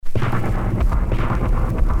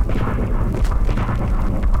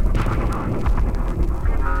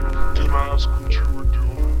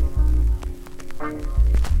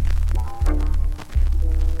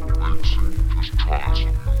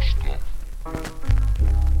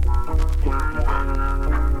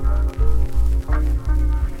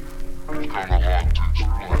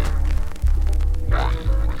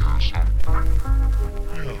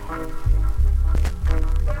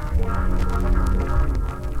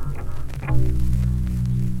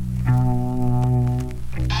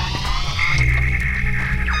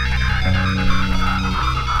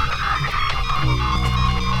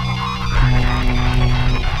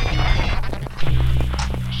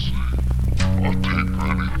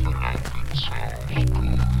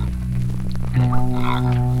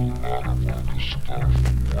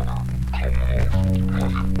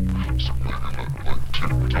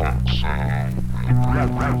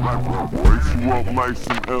like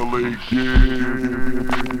some LA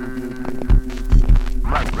gigs.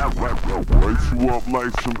 Light you up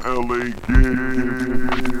like some LA gigs.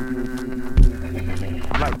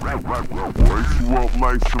 Light you up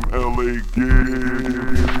like some LA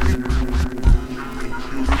gigs.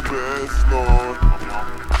 You the best, Lord.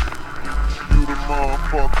 You the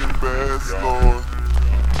motherfucking best, Lord.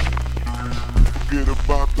 Forget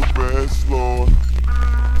about the rest, Lord.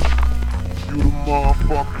 You the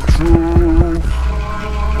motherfucking truth.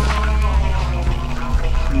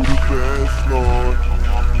 You the best, Lord.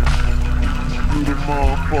 You the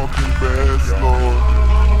motherfucking best, Lord.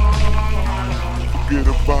 Forget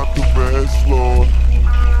about the rest, Lord.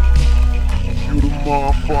 You the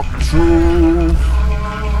motherfucking truth.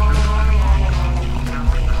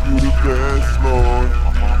 You the best, Lord.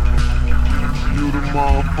 You the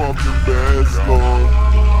motherfucking best, Lord.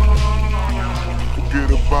 Forget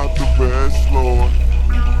about the rest, Lord.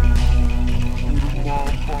 You the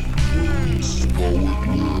motherfucking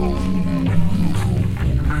truth.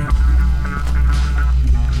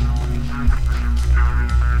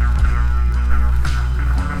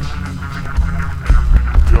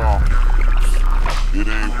 It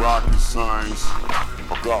ain't rocket science.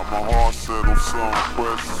 I got my heart set on some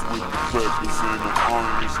questions with the peppers and the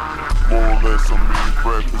onions. More or less, I mean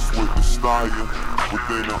breakfast with the stallion.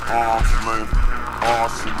 Within the arm's length,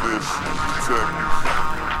 arsonists, detectives,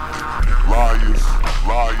 liars,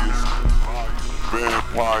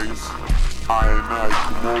 vampires. I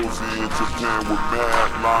Kamosi in Japan with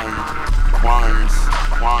mad lion. Clients,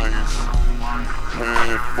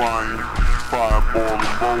 hand frying. Fireball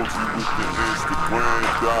emoji with the Instagram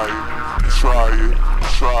diet. Try it.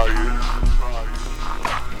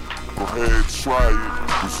 Go ahead, try it.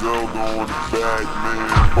 Griselda on the bag, man,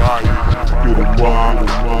 buy it. Get a wine.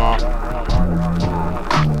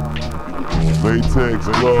 Latex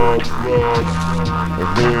gloves, a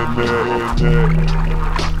hairnet.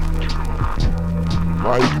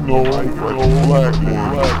 Like, you know, like a black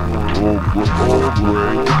one. Or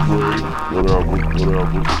gray, whatever.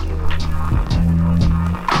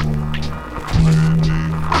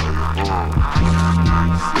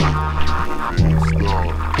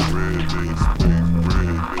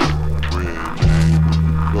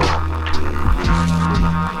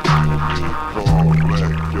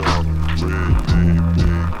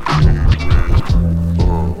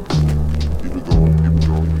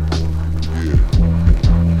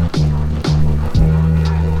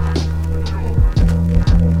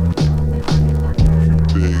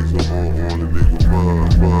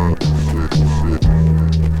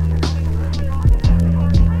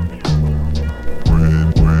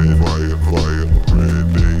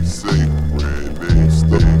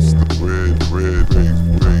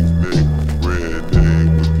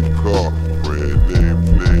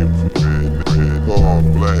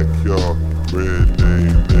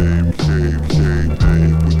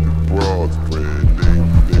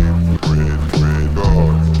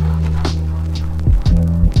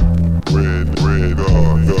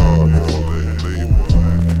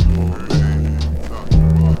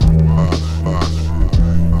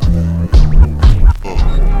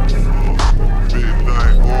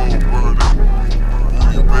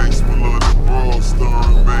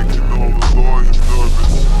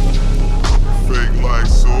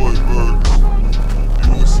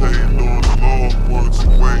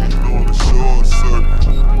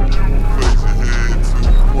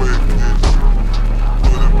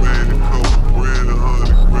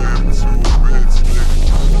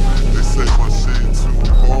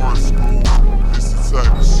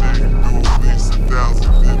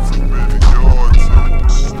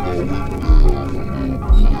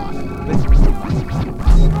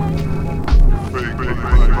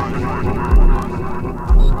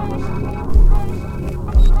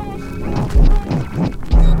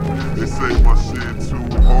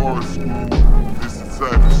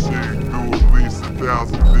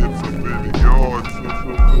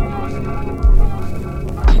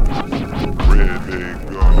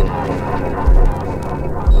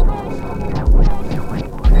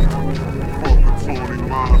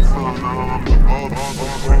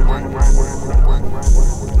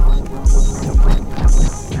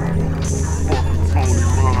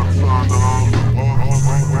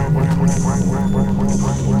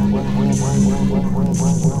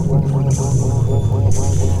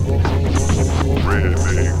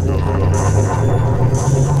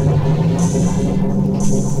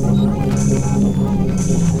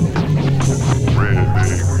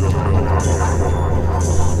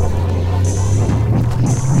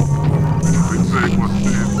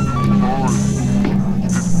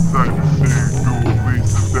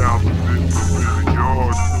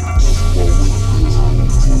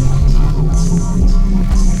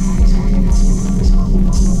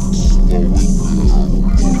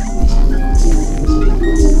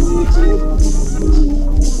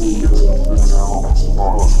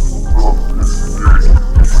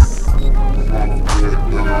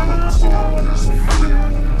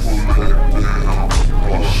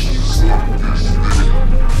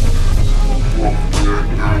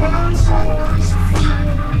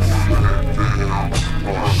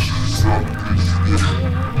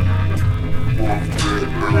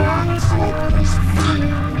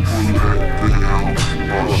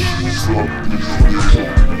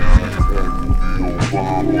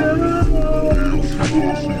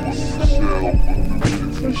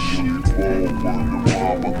 She roll with the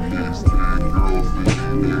mama kicks, 10 girls that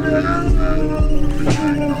need their head in.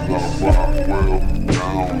 Niggas I rock well,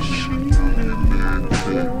 down shit to your neck.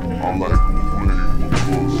 I like to play with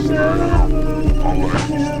good style. I like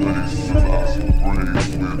to stay slice and braids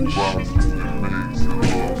with boxes and makes it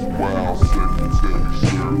looks wild. Secretary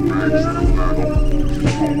shirt makes the metal. She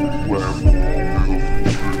told me platform bills and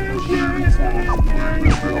trick the lady from the play the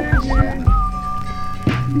devil's money.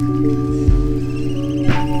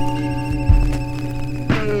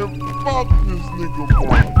 Man, fuck this nigga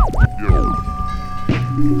mom. Yo.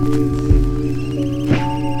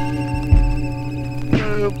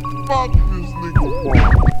 Man, fuck this nigga mom.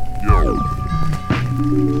 Yo.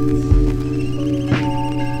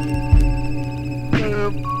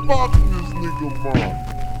 Man, fuck this nigga mom.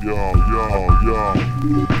 Yo.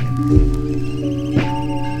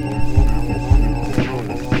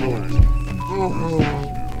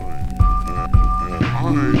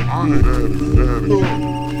 I ain't at it.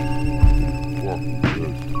 Fuck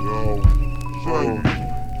this, yo.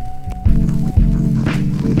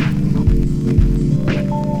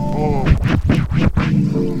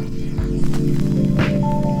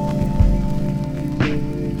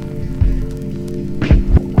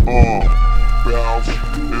 Bounce,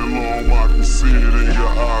 and long I can see it in your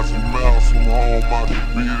eyes and mouth. From home I can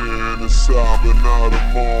be there in the side, but not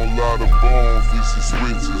among a lot of bones. This is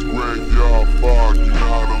Switch's graveyard fog, you're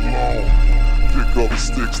not alone. Pick up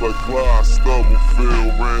sticks like flies, stubble fill.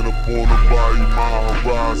 Ran up on the bayou, my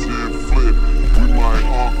horizon flip. We might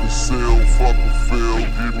Uncle Sale, fuck a fill.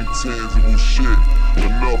 Give me tangible shit,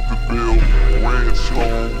 enough to build. Ranch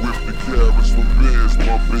home, whip the carrots from Benz.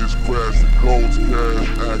 My bitch crashed the coach cash.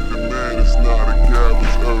 Acting man, it's not a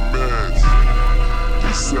cabbage, Hermes.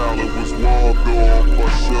 The salad was raw dog, I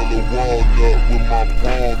shell a walnut with my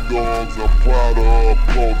palm dogs. I'm proud of her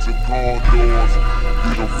culture condors.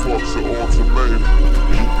 You them fucks are ultimatum.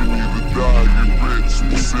 You can either die, you rich,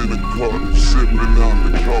 what's in the cup, shipping out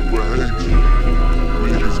the cup of hatred.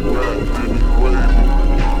 Niggas grabbed in the grave,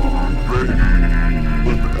 baby.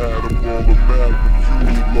 Let the atom on the map,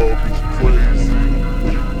 computer love is crazy.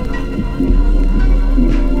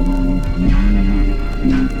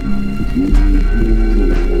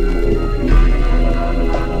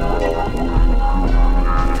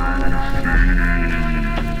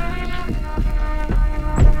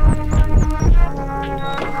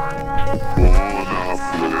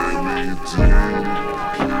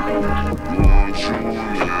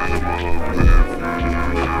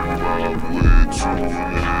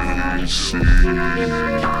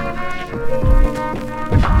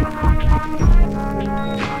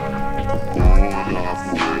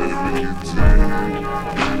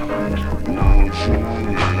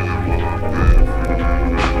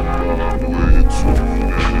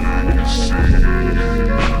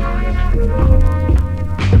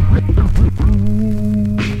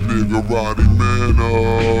 Niggerati man,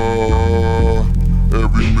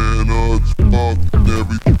 every man a drunk and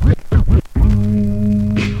every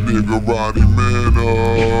Niggerati man,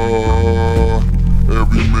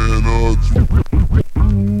 every man a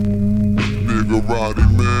Niggerati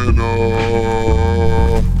man,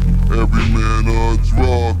 every man a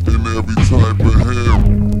drunk and every type of him.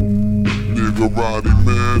 Niggerati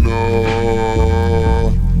man,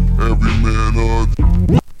 every man a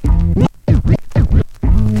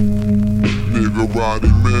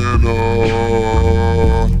Niggerati man,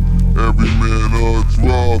 every man a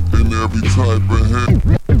drunk and every type of him.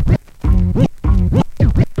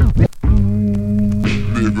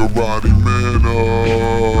 Niggerati man,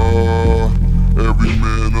 every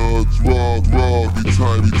man a drunk, every type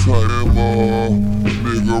him.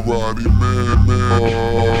 Niggerati man,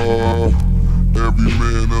 every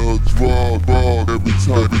man a drunk, every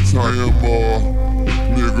type him.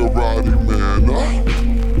 Niggerati man,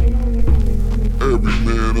 every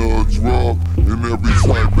man a drunk and every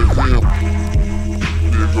type of him.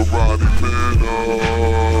 Niggerati man,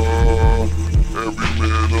 every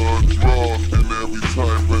man a drunk and every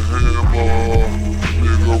type of him.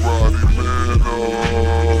 Niggerati man,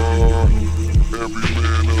 every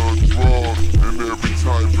man a drunk and every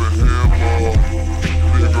type of him.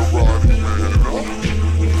 Niggerati man,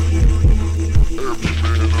 every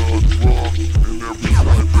man a drunk and every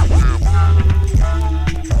type of him.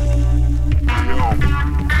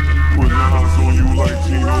 Put lines on you like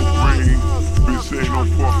Gino Green. Bitch ain't no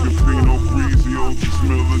fucking Pinot Grigio, just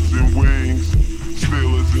Millers and wings.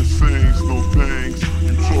 Steelers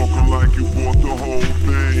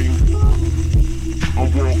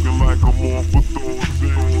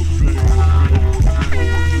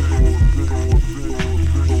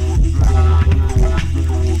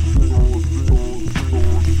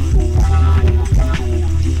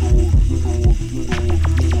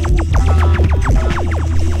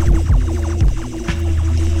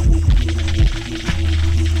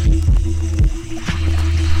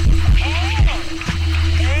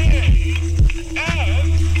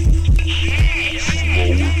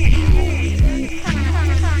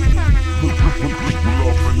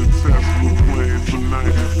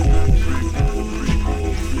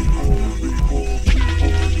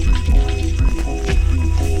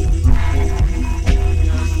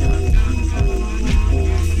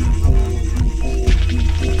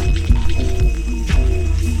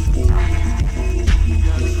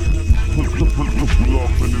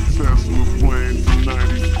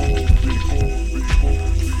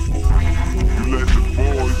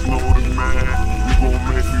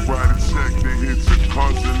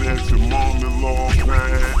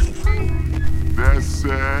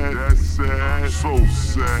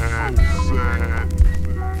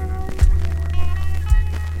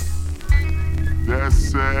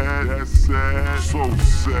sad, that's sad, so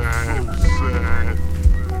sad, sad.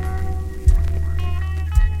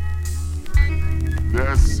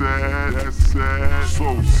 That's sad, that's sad,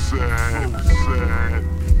 so sad, sad.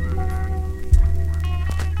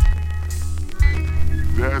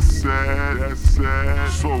 That's sad,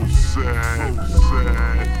 so sad,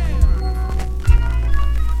 sad.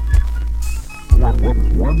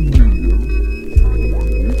 1 million,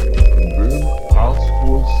 and then ask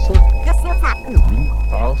for a second.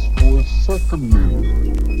 Ask for a second million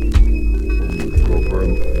from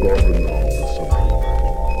the governor officer.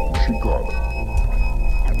 She got it.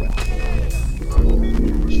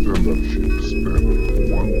 Understand that she spent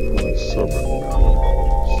 $1.7 million.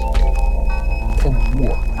 On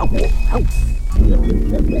what? On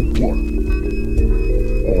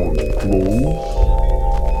clothes,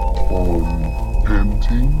 on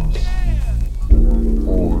paintings,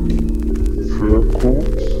 on fur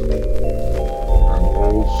coats, and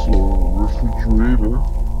also refrigerator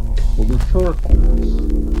for the fur coats.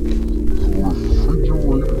 So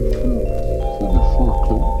refrigerator for the fur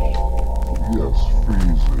coats? Yes,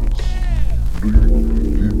 freezers.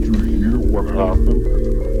 Did you hear what happened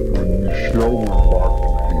when Michelle went back to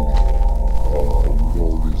Haiti with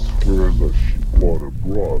all these furs that she bought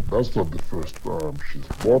abroad? That's not the first time she's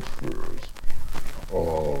bought furs.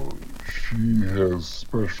 She has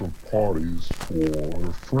special parties for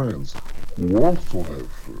her friends who also have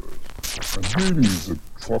furs. And Haiti is a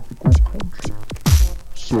tropical country.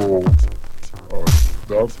 So at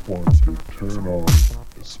that point they turn on a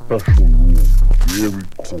special room, very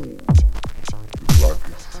cold. It's like a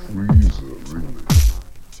freezer, really.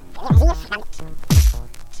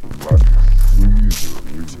 Like a freezer,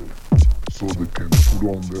 really. So they can put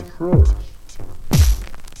on their furs.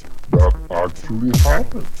 That actually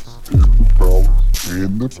happens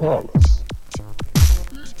in the palace.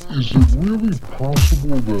 Is it really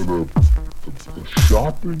possible that a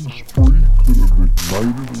shopping spree could have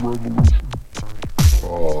ignited a revolution?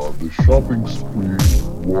 The shopping spree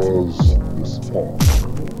was the spark.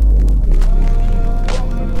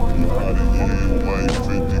 You had a year like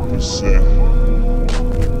 50%.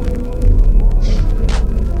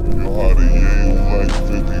 You had a year like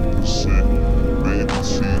 50%. Baby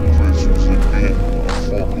T Christmas again. I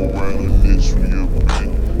fuck around in this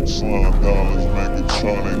reevent. Slime dollars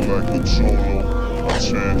mechatronic like a Juno. I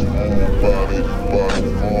change my body to body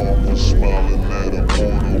form for smiling at a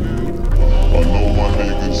portal. I know my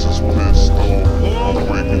niggas is pissed off. I'm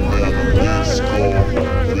breaking down the disco.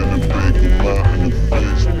 Finna bake a mountain of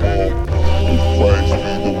fish ball. If Christ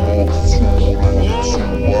be the multitude on the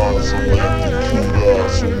 2 watts, I'm at the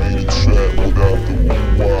kudos for me to trap without the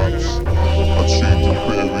woo-wops. I treat the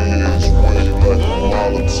Perrier's way like a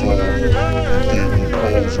Molotov. You think you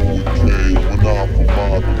posing with K when I'm from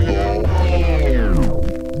Montreal?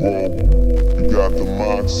 Bro, you got the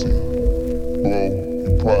moxie. Bro,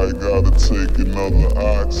 you probably gotta take another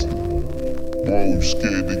oxy. Bro, you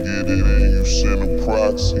scared to get it in, you send a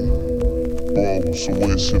proxy. Bro, so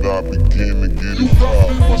where should I begin to get it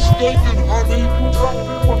poppin'? You got me mistaken, honey.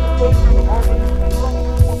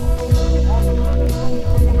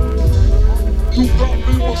 You got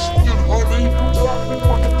me mistaken, honey.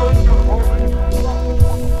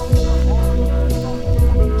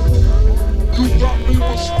 You got me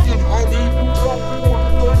mistaken, honey.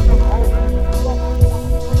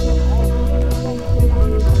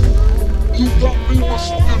 You got me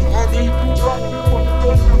mistaken, honey.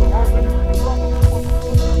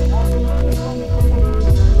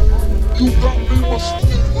 You got me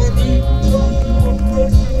mistaken, honey.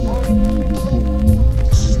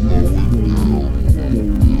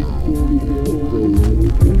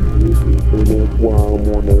 And that's why I'm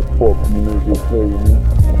on that fuck you nigga pay me.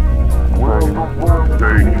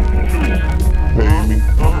 Pay me.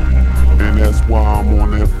 And that's why I'm on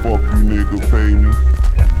that fuck you nigga pay me.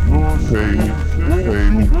 Pay me. Pay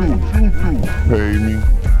me. Pay me.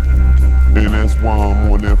 And that's why I'm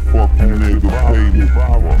on that fuck you nigga pay me.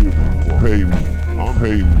 Pay me.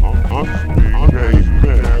 Pay me. Pay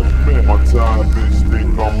me. My time bitch think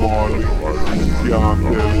I'm Marley. Y'all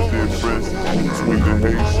tell the difference between the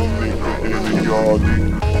Haitian nigga and the Yardie.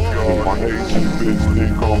 My Haitian bitch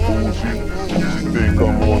think I'm bougie. She think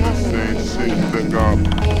I'm on the same shit that got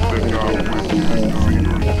with the movie.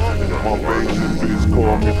 My Haitian bitch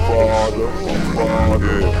call me father.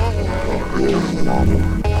 Yeah, mama.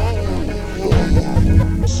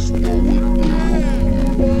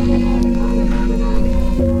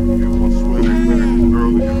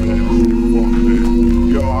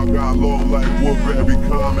 Yo, I got low like Woodbury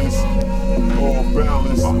comments, all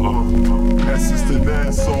balance. That Essex to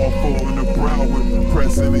Nassau, falling to Broward,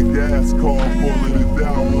 pressing the gas car, pulling it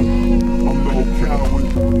downward. I'm no coward,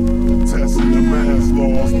 testing the mass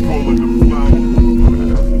laws, pulling the flower.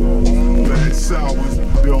 Bad sours,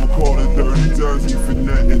 they don't call it dirty jersey for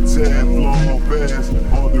nothing. Tad long bass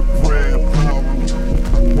on the prayer power.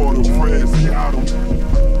 Pour the prayers, got 'em.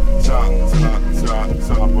 Top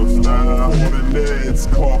of style. Ordinaires,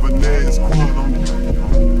 carbonades, quantum.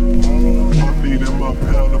 I'm needing my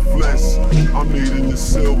pound of flesh. I'm needing the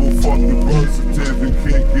silver, fuck the birth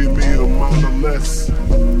certificate. Give me a amount of less.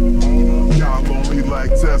 Y'all only like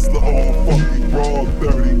Tesla, all fucking broad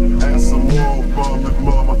 30. Ask some more vomit,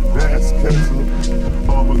 mama, that's Kessler.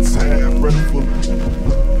 I'm a tad wrestler.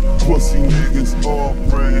 Pussy niggas all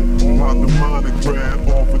brand. Pop the monogram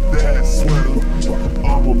off of that sweater.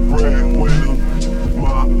 I'm a breadwinner.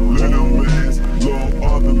 My little man's little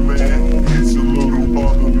other man. It's a little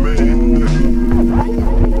other man, nigga.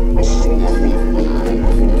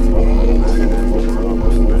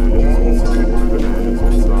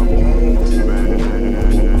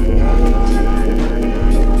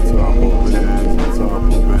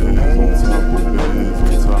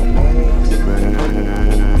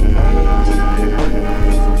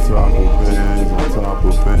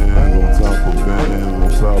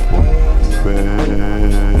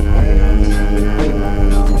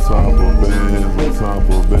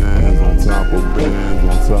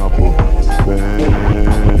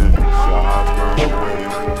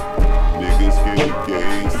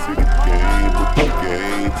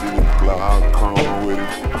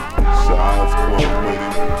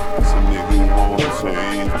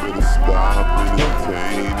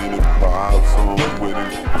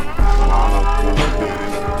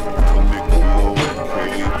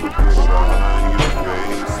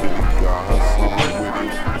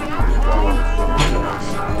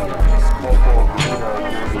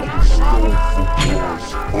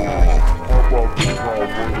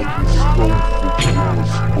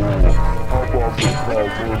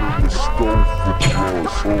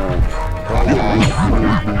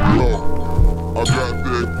 I got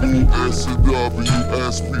that blue S&W,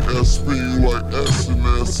 SP, like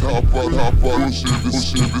S&S, hop out, pushing this,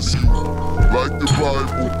 like the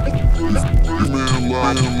Bible. The man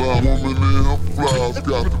lying, woman in her flies,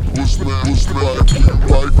 got the bushman,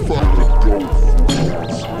 like fire.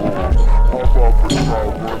 How about the car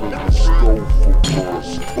running the stove for us?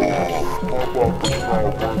 How about the car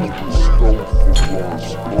running the stove for us?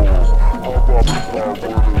 How about the car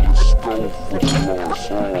running the stove for us?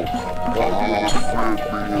 How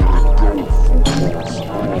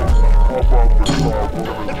about the car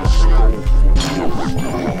running the stove for us?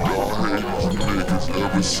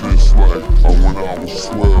 Ever since like when I was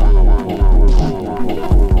 12.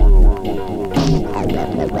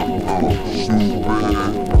 Shoot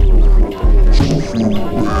bad.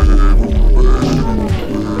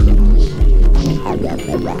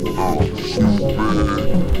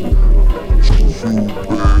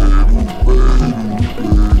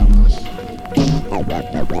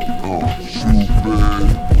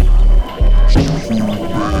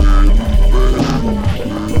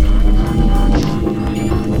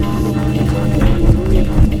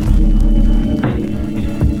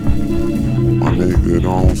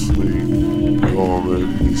 Don't sleep, you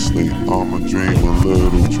already sleep. I'ma dream a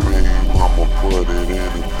little dream. I'ma put it in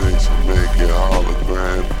a picture, make it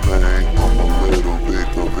hologram thing. I'm a little bit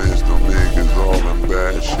convinced them niggas all in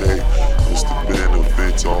bad shape. It's the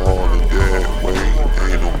benefit to all of that weight.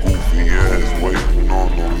 Ain't no goofy ass waiting on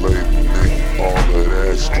no label, nigga. All of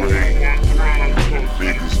that straight.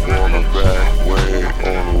 Niggas falling back way,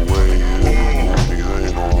 all the way in the movies.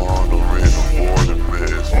 Ain't no honoring the border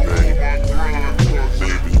man's fate.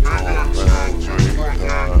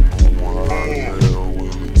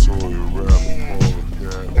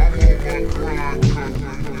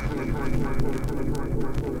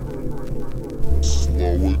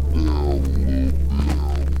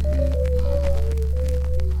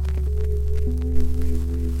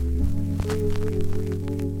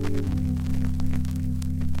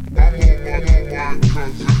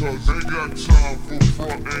 Cause they got time for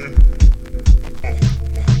frontin'.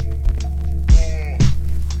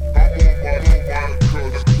 I'm on my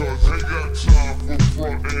cause they got time for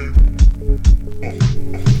frontin'.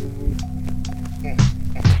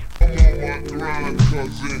 I'm on my grind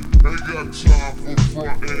cause they got time for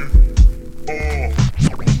frontin'.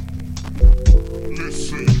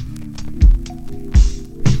 Listen.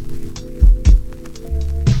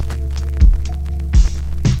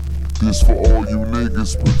 This for all you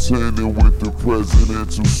niggas pretending with the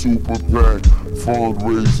presidential super PAC,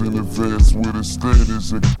 fundraising events with a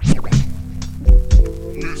standards and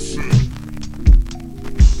listen.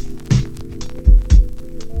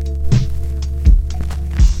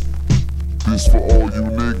 This for all you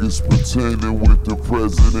niggas pretending with the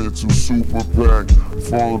presidential super PAC,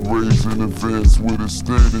 fundraising events with the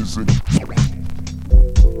standards and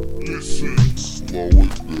listen, slow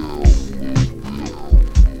it down.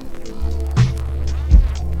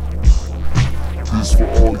 This for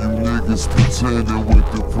all you niggas pretending with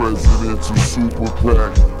the presidential super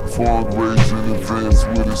PAC, fundraising events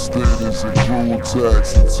with the standards include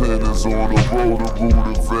tax antennas on the road to root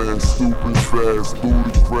advance, stupid fast through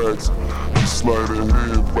the cracks. You slide a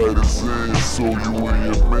hand by the sand, so you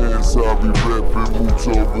and your mans, I be reppin'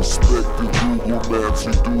 mucho respect to Google Maps.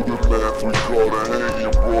 You do the math, we caught a hand, you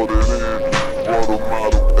brought it in. Brought a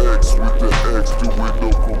Model X with the extra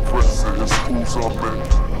window compressor. In schools I'm in.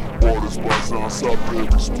 Waters by John South,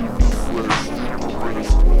 stupid fresh,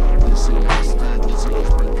 arrest. This in my Stevens has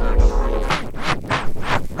became a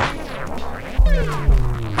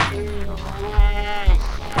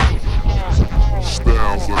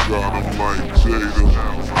Styles, I got 'em like Jada.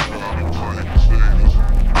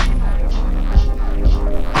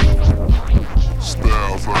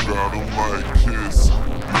 Styles, I got 'em like Kiss.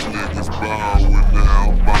 These niggas bowing now,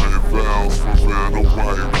 buying vows for Vanna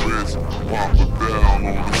White wrist. Pop it down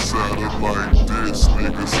on the satellite dish.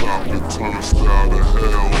 Niggas hopping turnstile to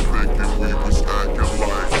hell, thinking we was acting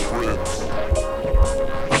like Crips.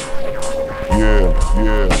 Yeah,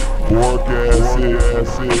 pork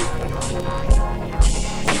acid.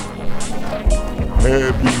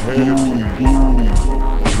 Heavy duty,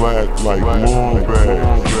 black like long bag,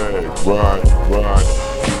 right,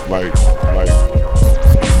 like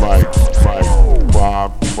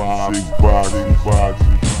 5, 6 boxes.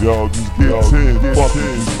 Yo, just get 10, fuck it,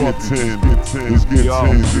 just get 10. Just get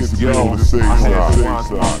 10, just to be on the safe side. I had to watch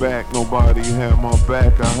my back, nobody had my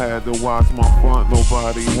back. I had to watch my front,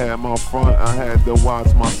 nobody had my front. I had to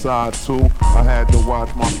watch my side too. I had to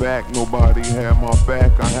watch my back, nobody had my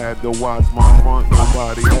back. I had to watch my front,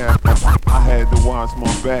 nobody had. I had to watch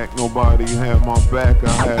my back, nobody had my back. I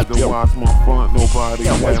had to watch my front, nobody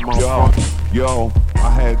had my front. Yo, I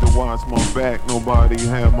had to watch my back, nobody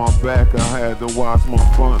had my back. I had to watch my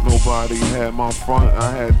front, nobody had my front.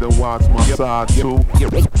 I had to watch my side too.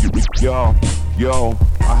 Yo,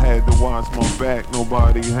 I had to watch my back,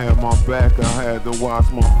 nobody had my back. I had to watch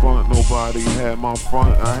my front, nobody had my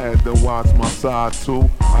front. I had to watch my side too.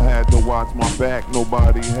 I had to watch my back,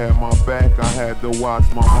 nobody had my back. I had to watch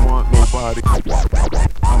my front, nobody.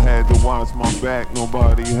 I had to watch my back,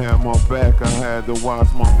 nobody had my back. I had to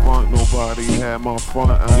watch my front, nobody had my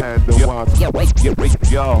front. I had to watch.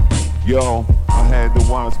 Yo, I had to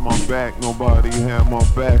watch my back, nobody had my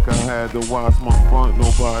back. I had to watch my front,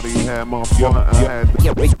 nobody had my front. I had to,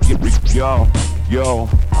 yo,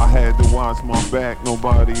 I had to watch my back,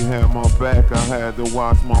 nobody had my back. I had to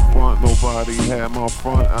watch my front, nobody had my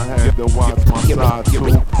front. I had to watch my side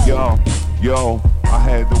too. Yo, I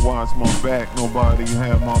had to watch my back, nobody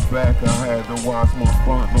had my back. I had to watch my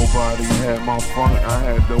front, nobody had my front. I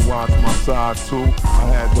had to watch my side too. I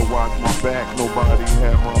had to watch my back, nobody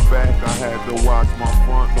had my back. I had to watch my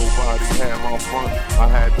front, nobody had my front. I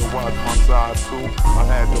had to watch my side too. I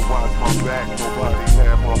had to watch my back, nobody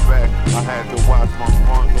had my back. I had to watch my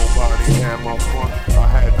front, nobody had my front. I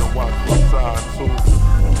had to watch my side too.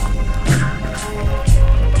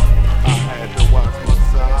 I had to watch my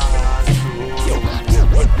side too.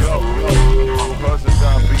 Yo, my cousin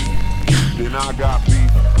got beat, then I got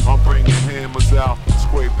beat. I'm bringing hammers out,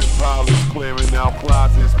 scraping polish, clearing out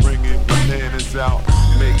closets, bringing bananas out,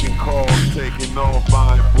 making calls, taking off,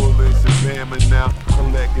 buying bullets and bamming out,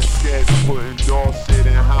 collecting sketch, putting dog shit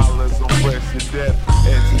in hollers on fresh to death,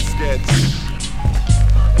 edge and sketch.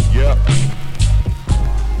 Yep.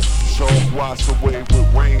 Chalk wash away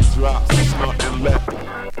with raindrops, there's nothing left.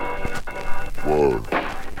 Word.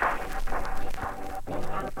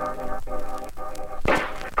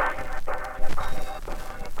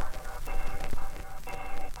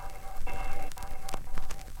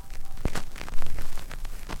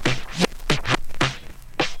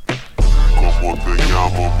 Como te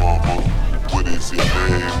llamo, mama? What is your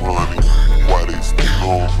name, honey? Why they still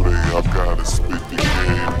on play? I gotta spit the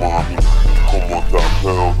game, mommy. Como te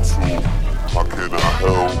help to? How can I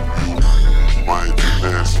help you? My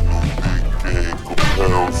international big game compel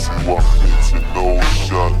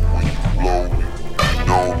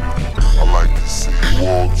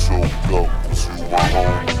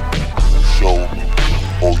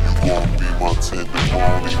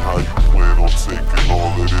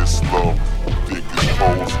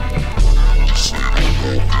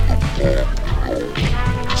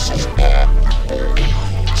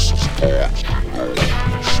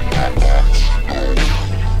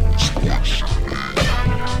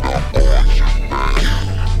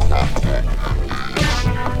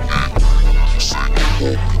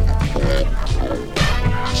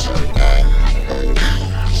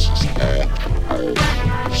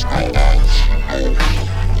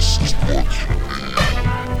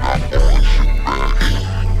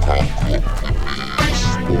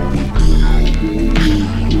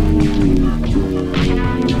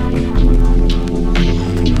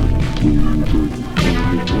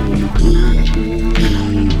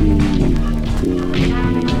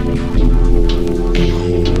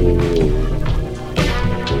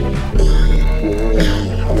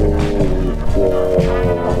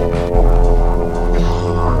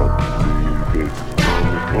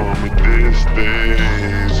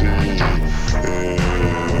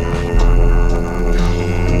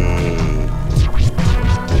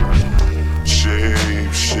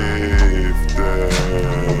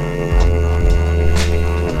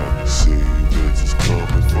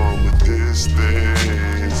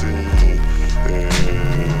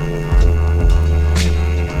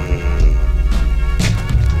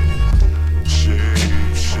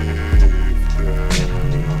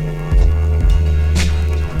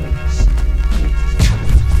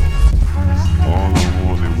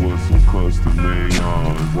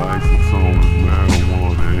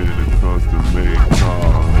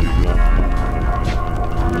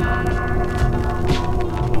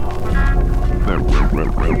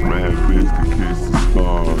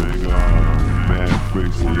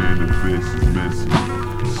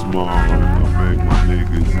smart. I make my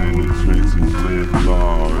niggas in the trenches live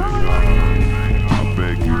large. I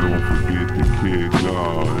beg you don't forget the kid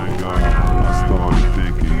God. I started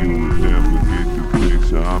thinking you would never get the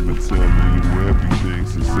picture. I've been telling you everything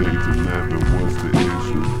since age 11. What's the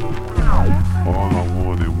issue? All I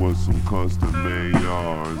wanted was some custom made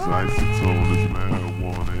R's. Isotoners,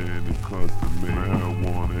 marijuana and the custom made.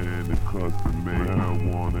 Marijuana and the custom made.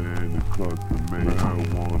 Marijuana and the custom made.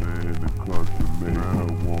 Marijuana and the custom made.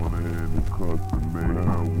 Marijuana and the custom made.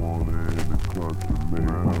 Marijuana and the custom made.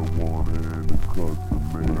 Marijuana and the custom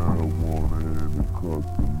made. Marijuana and the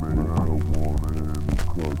custom made. Marijuana and the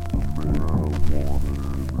custom made. Marijuana.